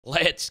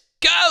Let's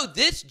go!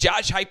 This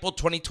Josh Heupel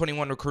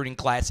 2021 recruiting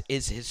class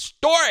is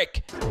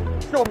historic.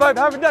 Let's go, baby.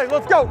 Have a day.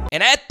 Let's go.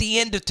 And at the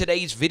end of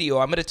today's video,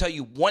 I'm going to tell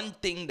you one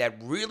thing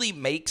that really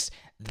makes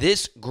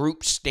this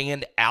group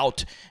stand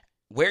out,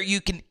 where you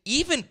can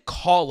even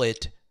call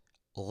it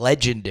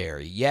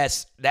legendary.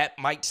 Yes, that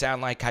might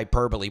sound like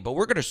hyperbole, but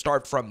we're going to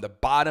start from the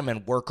bottom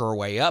and work our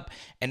way up.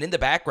 And in the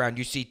background,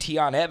 you see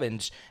Tion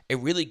Evans, a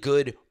really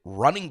good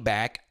running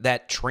back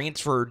that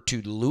transferred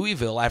to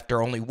Louisville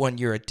after only 1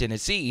 year at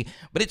Tennessee.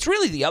 But it's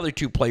really the other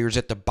two players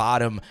at the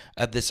bottom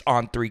of this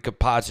on-three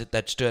composite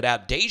that stood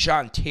out.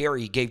 Dejon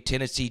Terry gave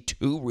Tennessee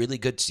 2 really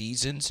good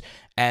seasons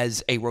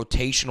as a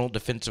rotational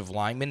defensive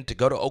lineman. To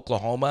go to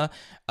Oklahoma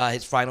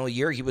his final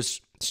year, he was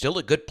still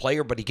a good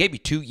player, but he gave you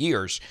 2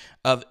 years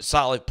of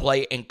solid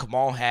play. And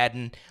Kamal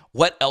Hadden,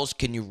 what else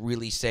can you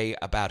really say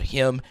about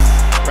him?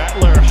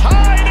 Rattler,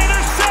 high and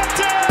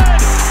intercepted!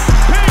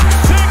 Pick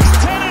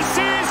 6,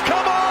 Tennessee's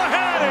Kamal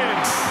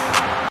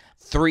Hadden!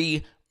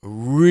 3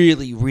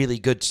 really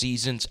good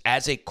seasons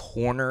as a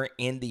corner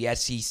in the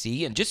SEC,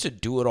 and just a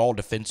do-it-all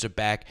defensive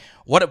back.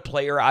 What a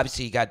player.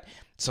 Obviously, he got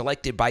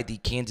selected by the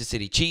Kansas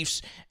City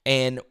Chiefs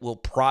and will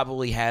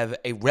probably have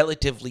a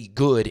relatively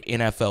good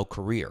NFL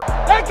career.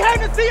 They came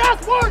to see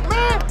us work,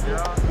 man.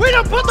 We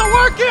done put the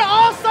work in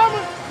all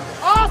summer,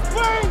 all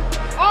spring,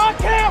 all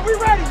camp. We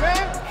ready,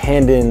 man.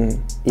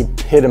 Hendon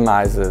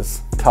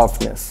epitomizes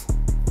toughness,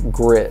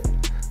 grit,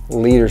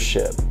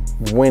 leadership,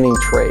 winning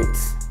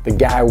traits. The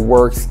guy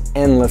works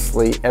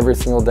endlessly every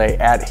single day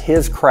at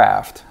his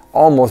craft,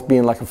 almost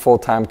being like a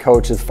full-time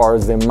coach as far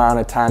as the amount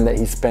of time that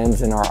he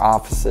spends in our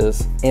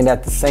offices. And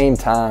at the same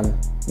time,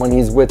 when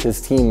he's with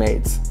his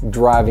teammates,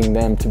 driving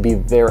them to be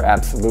their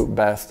absolute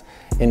best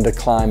and to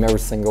climb every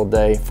single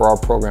day for our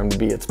program to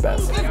be its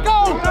best. Let's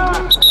go!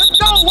 Let's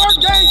go! Work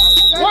day!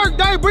 Work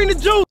day! Bring the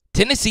juice!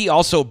 Tennessee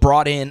also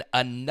brought in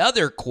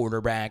another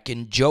quarterback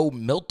in Joe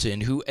Milton,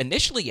 who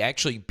initially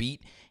actually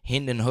beat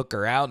Hendon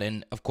Hooker out,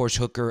 and of course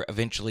Hooker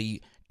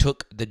eventually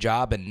took the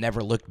job and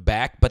never looked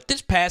back. But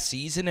this past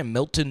season, in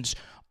Milton's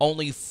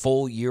only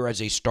full year as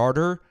a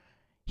starter,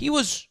 he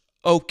was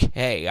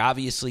okay.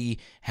 Obviously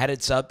had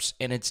its ups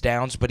and its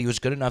downs, but he was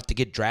good enough to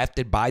get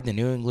drafted by the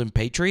New England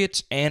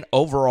Patriots and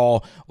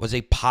overall was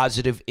a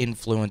positive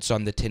influence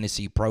on the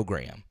Tennessee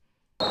program.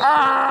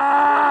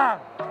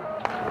 Let's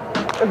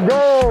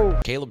go!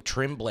 Caleb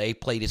Tremblay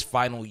played his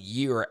final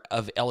year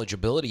of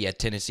eligibility at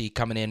Tennessee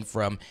coming in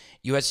from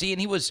USC,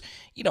 and he was,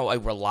 a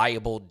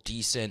reliable,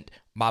 decent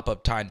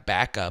mop-up time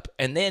backup.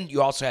 And then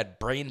you also had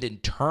Brandon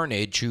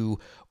Turnage, who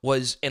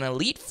was an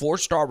elite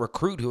 4-star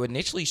recruit who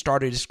initially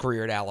started his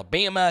career at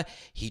Alabama.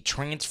 He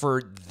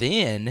transferred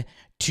then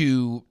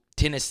to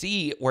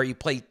Tennessee, where he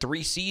played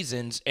 3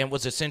 seasons and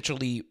was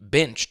essentially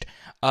benched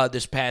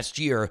this past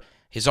year.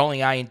 His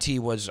only INT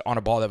was on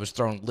a ball that was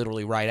thrown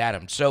literally right at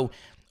him. So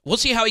we'll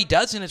see how he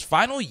does in his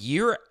final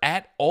year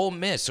at Ole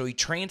Miss. So he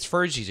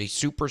transfers. He's a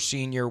super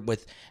senior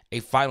with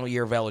a final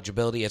year of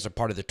eligibility as a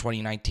part of the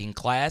 2019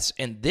 class.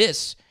 And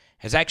this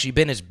has actually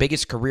been his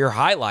biggest career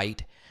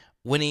highlight,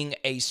 winning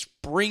a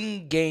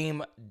spring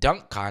game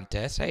dunk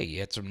contest. Hey, you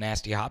had some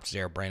nasty hops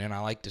there, Brandon. I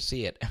like to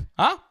see it.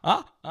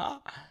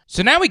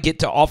 So now we get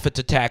to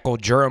offensive tackle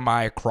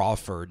Jeremiah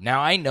Crawford.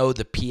 Now, I know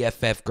the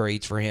PFF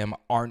grades for him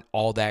aren't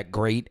all that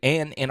great,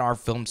 and in our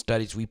film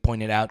studies, we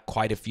pointed out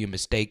quite a few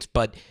mistakes,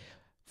 but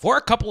for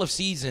a couple of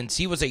seasons,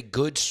 he was a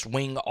good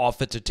swing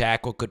offensive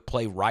tackle, could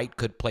play right,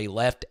 could play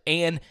left,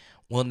 and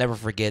we'll never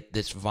forget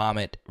this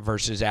vomit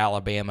versus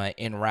Alabama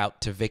en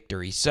route to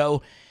victory.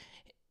 So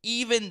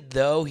even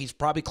though he's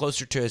probably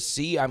closer to a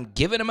C, I'm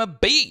giving him a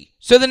B.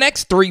 So the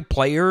next 3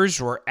 players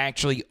were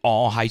actually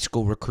all high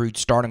school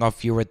recruits, starting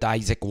off here with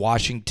Isaac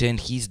Washington.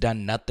 He's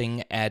done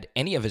nothing at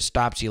any of his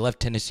stops. He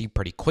left Tennessee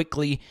pretty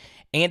quickly.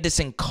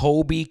 Anderson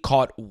Colby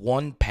caught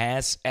 1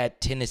 pass at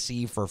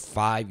Tennessee for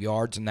 5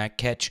 yards, and that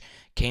catch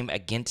came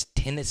against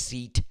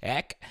Tennessee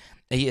Tech.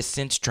 He has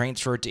since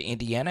transferred to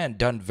Indiana and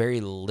done very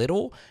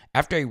little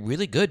after a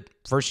really good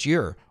first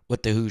year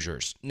with the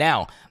Hoosiers.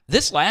 Now,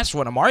 this last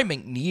one, Amari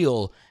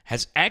McNeil,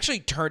 has actually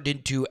turned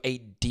into a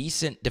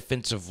decent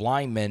defensive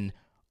lineman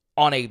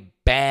on a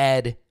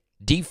bad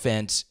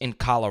defense in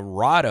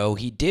Colorado.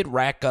 He did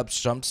rack up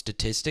some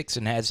statistics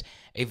and has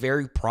a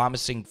very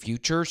promising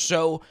future.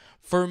 So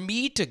for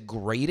me to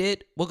grade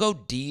it, we'll go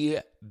D,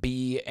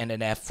 B, and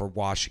an F for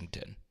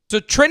Washington. So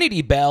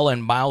Trinity Bell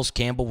and Miles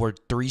Campbell were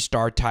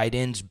 3-star tight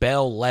ends.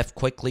 Bell left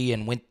quickly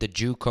and went the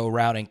JUCO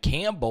route, and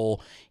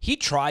Campbell, he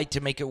tried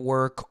to make it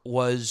work,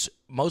 was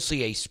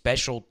mostly a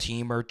special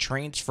teamer,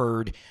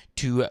 transferred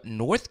to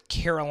North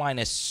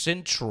Carolina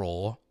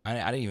Central. I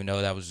didn't even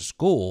know that was a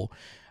school.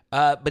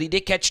 But he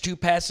did catch 2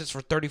 passes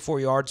for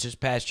 34 yards this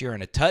past year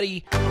and a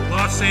tutty.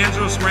 Los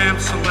Angeles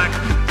Rams select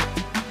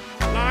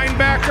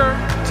linebacker,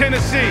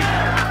 Tennessee.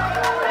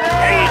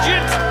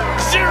 Agent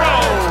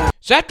 0.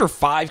 So after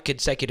 5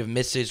 consecutive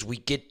misses, we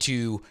get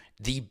to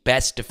the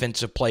best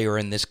defensive player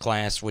in this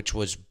class, which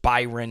was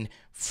Byron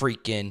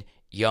freaking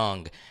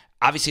Young.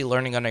 Obviously,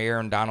 learning under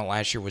Aaron Donald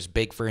last year was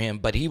big for him,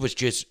 but he was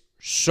just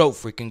so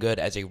freaking good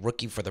as a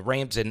rookie for the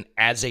Rams and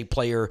as a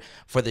player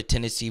for the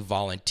Tennessee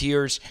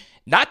Volunteers.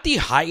 Not the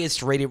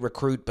highest rated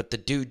recruit, but the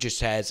dude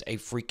just has a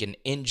freaking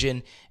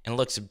engine. And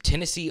look, some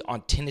Tennessee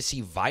on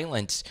Tennessee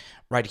violence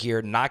right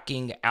here,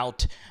 knocking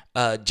out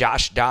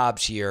Josh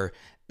Dobbs here.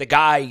 The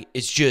guy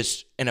is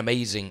just an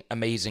amazing,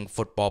 amazing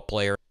football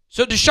player.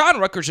 So Deshaun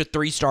Rucker's a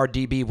 3-star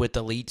DB with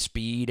elite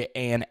speed,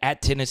 and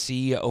at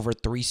Tennessee over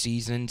 3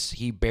 seasons,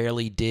 he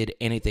barely did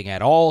anything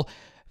at all.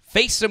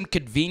 Faced some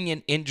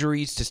convenient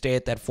injuries to stay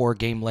at that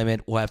 4-game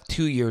limit. We'll have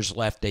 2 years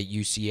left at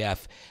UCF.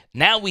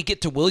 Now we get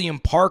to William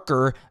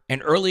Parker,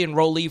 an early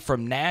enrollee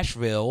from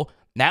Nashville,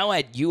 now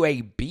at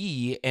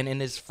UAB, and in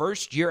his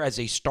first year as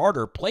a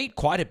starter, played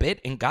quite a bit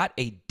and got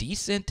a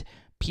decent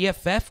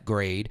PFF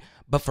grade.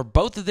 But for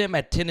both of them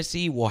at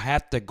Tennessee, we'll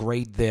have to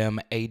grade them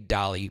a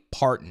Dolly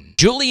Parton.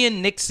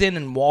 Julian Nixon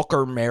and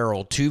Walker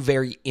Merrill, 2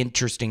 very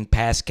interesting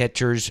pass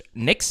catchers.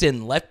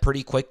 Nixon left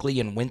pretty quickly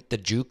and went the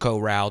JUCO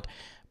route,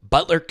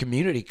 Butler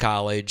Community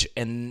College,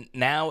 and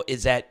now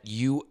is at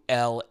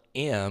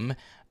ULM.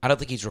 I don't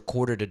think he's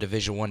recorded a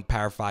Division I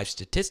Power 5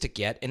 statistic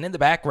yet. And in the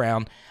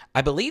background,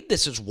 I believe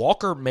this is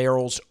Walker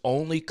Merrill's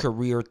only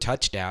career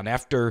touchdown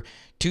after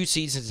 2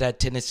 seasons at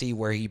Tennessee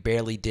where he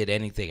barely did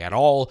anything at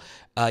all.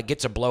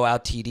 Gets a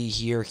blowout TD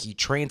here. He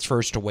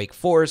transfers to Wake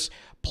Forest,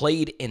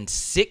 played in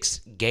 6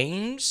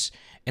 games,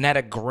 and had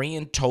a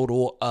grand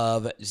total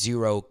of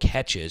 0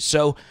 catches.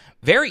 So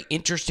very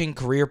interesting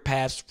career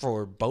paths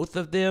for both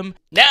of them.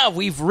 Now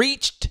we've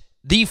reached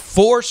the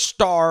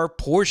 4-star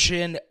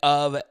portion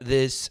of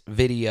this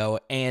video,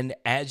 and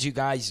as you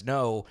guys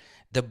know,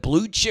 the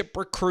blue chip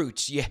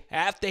recruits, you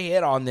have to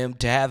hit on them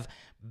to have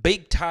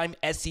big time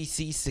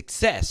SEC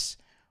success,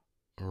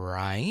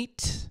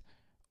 right?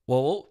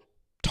 Well, we'll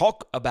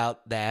talk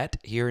about that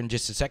here in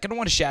just a second. I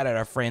want to shout out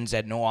our friends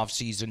at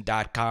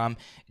nooffseason.com.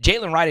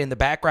 Jaylen Wright in the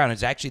background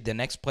is actually the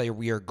next player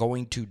we are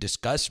going to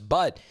discuss,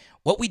 but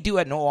what we do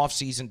at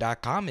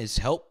nooffseason.com is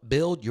help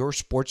build your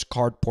sports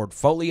card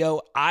portfolio.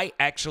 I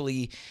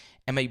actually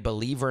am a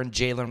believer in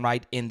Jaylen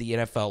Wright in the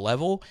NFL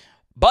level,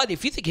 but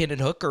if you think Hendon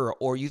Hooker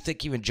or you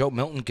think even Joe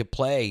Milton could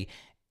play,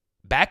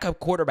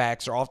 backup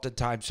quarterbacks are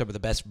oftentimes some of the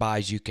best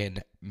buys you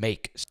can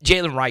make.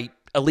 Jaylen Wright,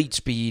 elite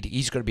speed.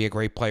 He's going to be a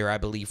great player, I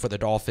believe, for the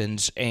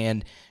Dolphins,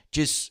 and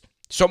just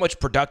so much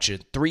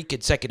production. 3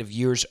 consecutive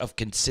years of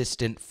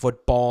consistent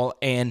football.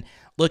 And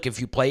look, if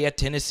you play at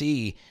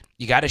Tennessee,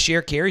 you got to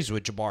share carries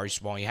with Jabari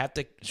Small. You have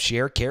to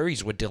share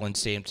carries with Dylan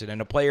Sampson.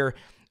 And a player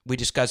we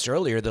discussed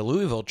earlier, the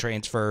Louisville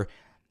transfer,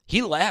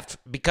 he left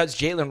because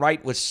Jaylen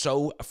Wright was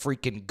so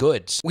freaking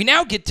good. We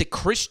now get to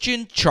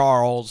Christian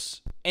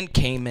Charles and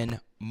Cayman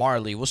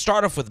Marley. We'll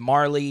start off with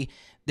Marley.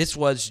 This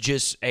was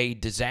just a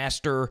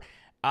disaster.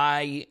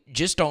 I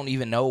just don't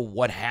even know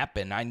what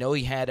happened. I know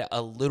he had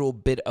a little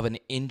bit of an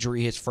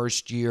injury his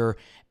first year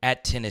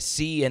at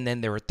Tennessee, and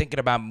then they were thinking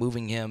about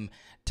moving him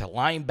to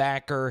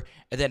linebacker,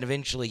 and then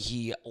eventually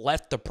he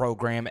left the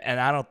program, and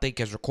I don't think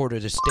has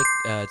recorded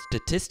a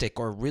statistic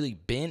or really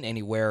been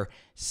anywhere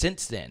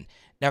since then.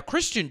 Now,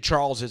 Christian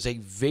Charles is a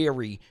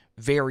very,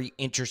 very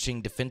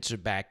interesting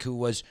defensive back who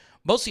was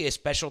mostly a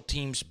special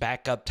teams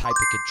backup type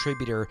of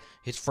contributor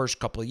his first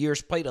couple of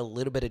years, played a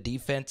little bit of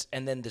defense,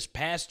 and then this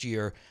past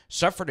year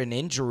suffered an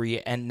injury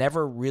and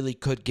never really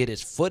could get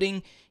his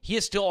footing. He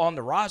is still on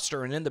the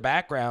roster, and in the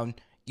background,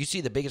 you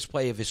see the biggest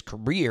play of his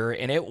career,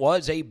 and it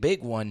was a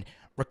big one,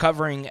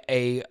 recovering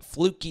a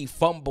fluky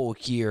fumble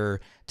here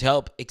to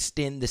help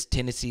extend this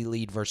Tennessee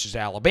lead versus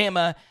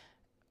Alabama,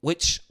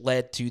 which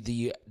led to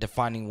the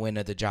defining win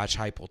of the Josh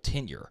Heupel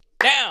tenure.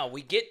 Now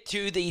we get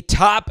to the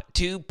top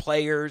 2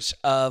 players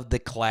of the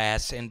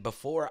class, and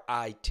before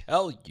I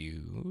tell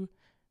you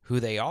who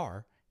they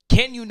are,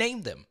 can you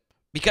name them?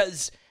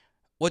 Because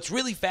what's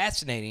really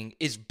fascinating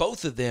is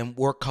both of them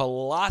were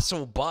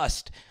colossal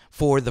bust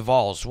for the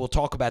Vols. We'll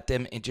talk about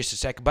them in just a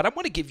second, but I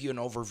want to give you an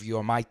overview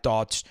of my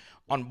thoughts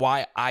on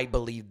why I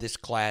believe this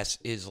class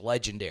is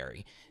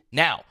legendary.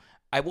 Now,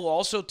 I will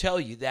also tell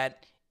you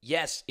that,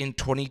 yes, in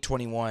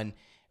 2021,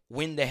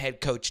 when the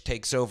head coach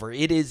takes over,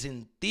 it is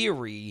in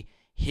theory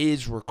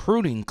his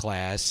recruiting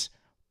class,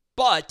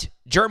 but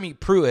Jeremy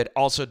Pruitt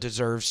also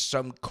deserves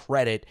some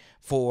credit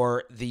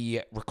for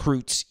the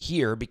recruits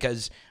here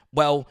because,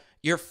 well,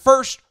 your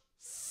first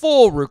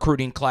full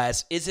recruiting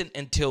class isn't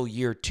until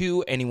year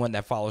 2. Anyone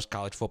that follows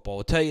college football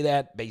will tell you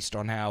that based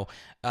on how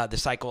the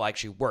cycle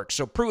actually works.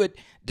 So Pruitt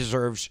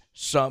deserves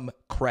some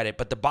credit,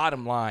 but the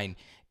bottom line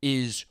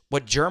is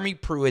what Jeremy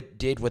Pruitt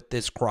did with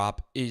this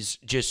crop is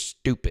just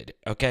stupid,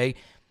 okay?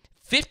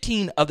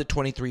 15 of the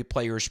 23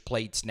 players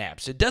played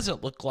snaps. It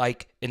doesn't look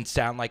like and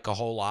sound like a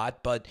whole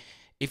lot, but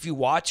if you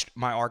watched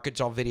my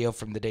Arkansas video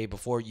from the day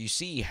before, you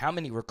see how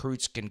many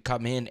recruits can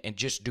come in and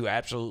just do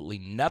absolutely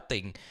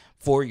nothing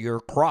for your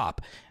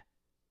crop.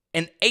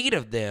 And 8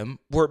 of them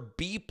were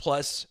B+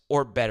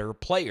 or better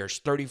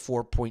players,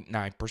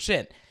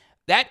 34.9%.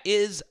 That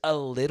is a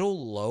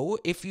little low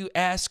if you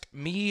ask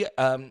me.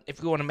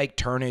 If you want to make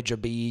Turnage a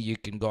B, you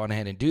can go on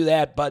ahead and do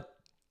that. But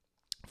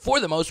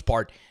for the most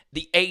part,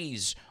 the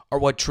A's are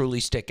what truly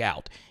stick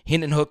out.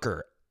 Hendon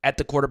Hooker, at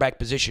the quarterback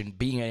position,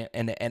 being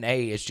an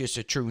A is just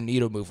a true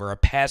needle mover. A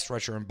pass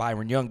rusher in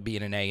Byron Young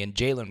being an A, and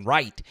Jaylen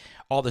Wright,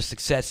 all the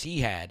success he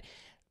had.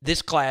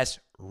 This class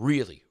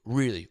really,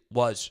 really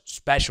was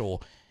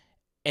special.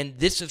 And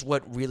this is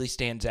what really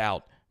stands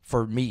out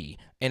for me.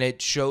 And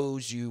it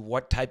shows you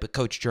what type of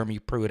coach Jeremy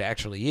Pruitt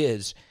actually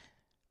is.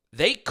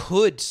 They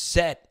could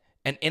set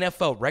an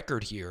NFL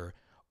record here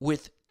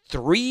with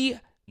 3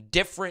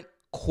 different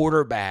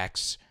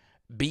quarterbacks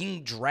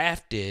being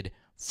drafted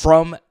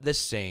from the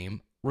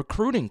same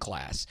recruiting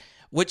class,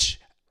 which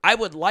I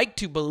would like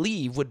to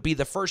believe would be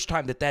the first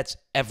time that that's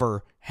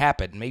ever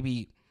happened.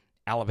 Maybe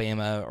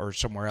Alabama or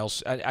somewhere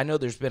else. I know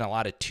there's been a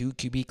lot of 2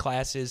 QB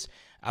classes,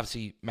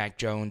 obviously Mac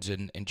Jones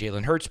and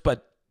Jalen Hurts,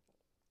 but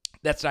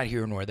that's not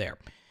here nor there.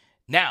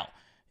 Now,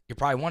 you're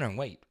probably wondering,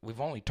 wait,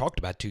 we've only talked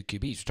about 2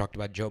 QBs. We talked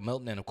about Joe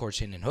Milton and, of course,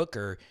 Hendon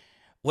Hooker.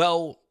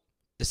 Well,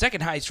 the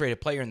second highest rated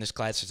player in this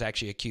class is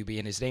actually a QB,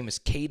 and his name is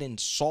Kaden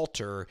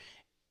Salter.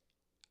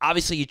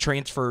 Obviously, he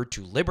transferred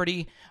to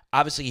Liberty.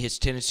 Obviously, his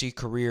Tennessee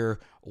career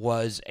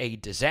was a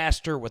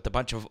disaster with a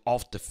bunch of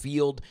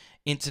off-the-field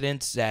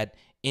incidents that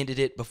ended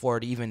it before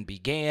it even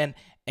began.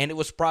 And it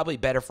was probably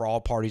better for all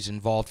parties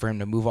involved for him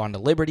to move on to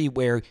Liberty,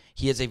 where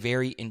he is a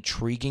very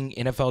intriguing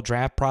NFL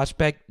draft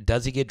prospect.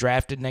 Does he get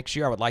drafted next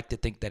year? I would like to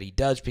think that he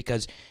does,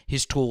 because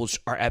his tools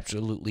are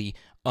absolutely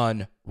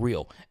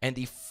unreal. And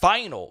the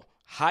final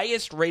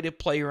highest-rated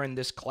player in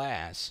this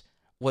class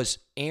was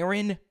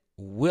Aaron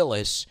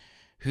Willis,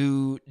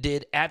 who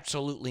did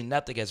absolutely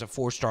nothing as a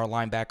 4-star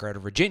linebacker out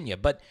of Virginia.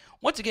 But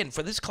once again,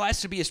 for this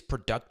class to be as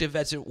productive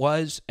as it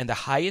was, and the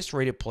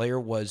highest-rated player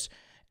was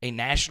a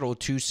national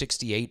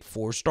 268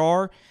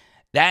 4-star,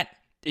 that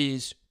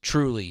is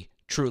truly,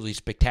 truly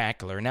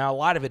spectacular. Now, a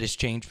lot of it has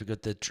changed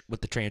with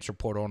the transfer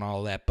portal and all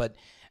of that. But,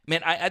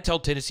 man, I tell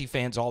Tennessee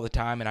fans all the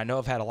time, and I know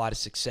I've had a lot of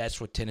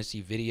success with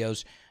Tennessee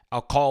videos.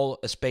 I'll call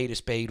a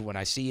spade when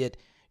I see it.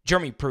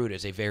 Jeremy Pruitt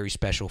is a very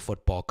special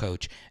football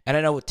coach. And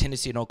I know with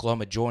Tennessee and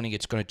Oklahoma joining,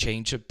 it's going to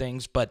change some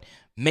things. But,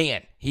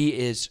 man, he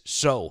is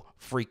so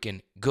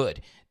freaking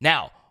good.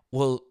 Now,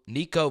 will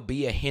Nico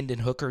be a Hendon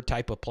Hooker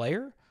type of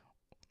player?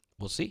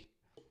 We'll see.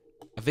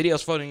 A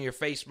video's floating in your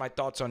face. My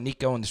thoughts on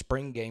Nico in the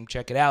spring game.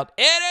 Check it out.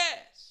 It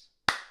is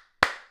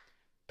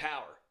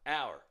Power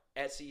Hour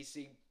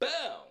SEC. Boom.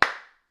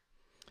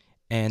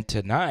 And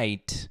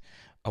tonight,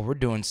 we're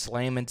doing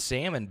Slam and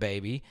Salmon,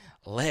 baby.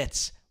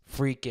 Let's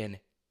freaking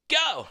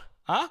go.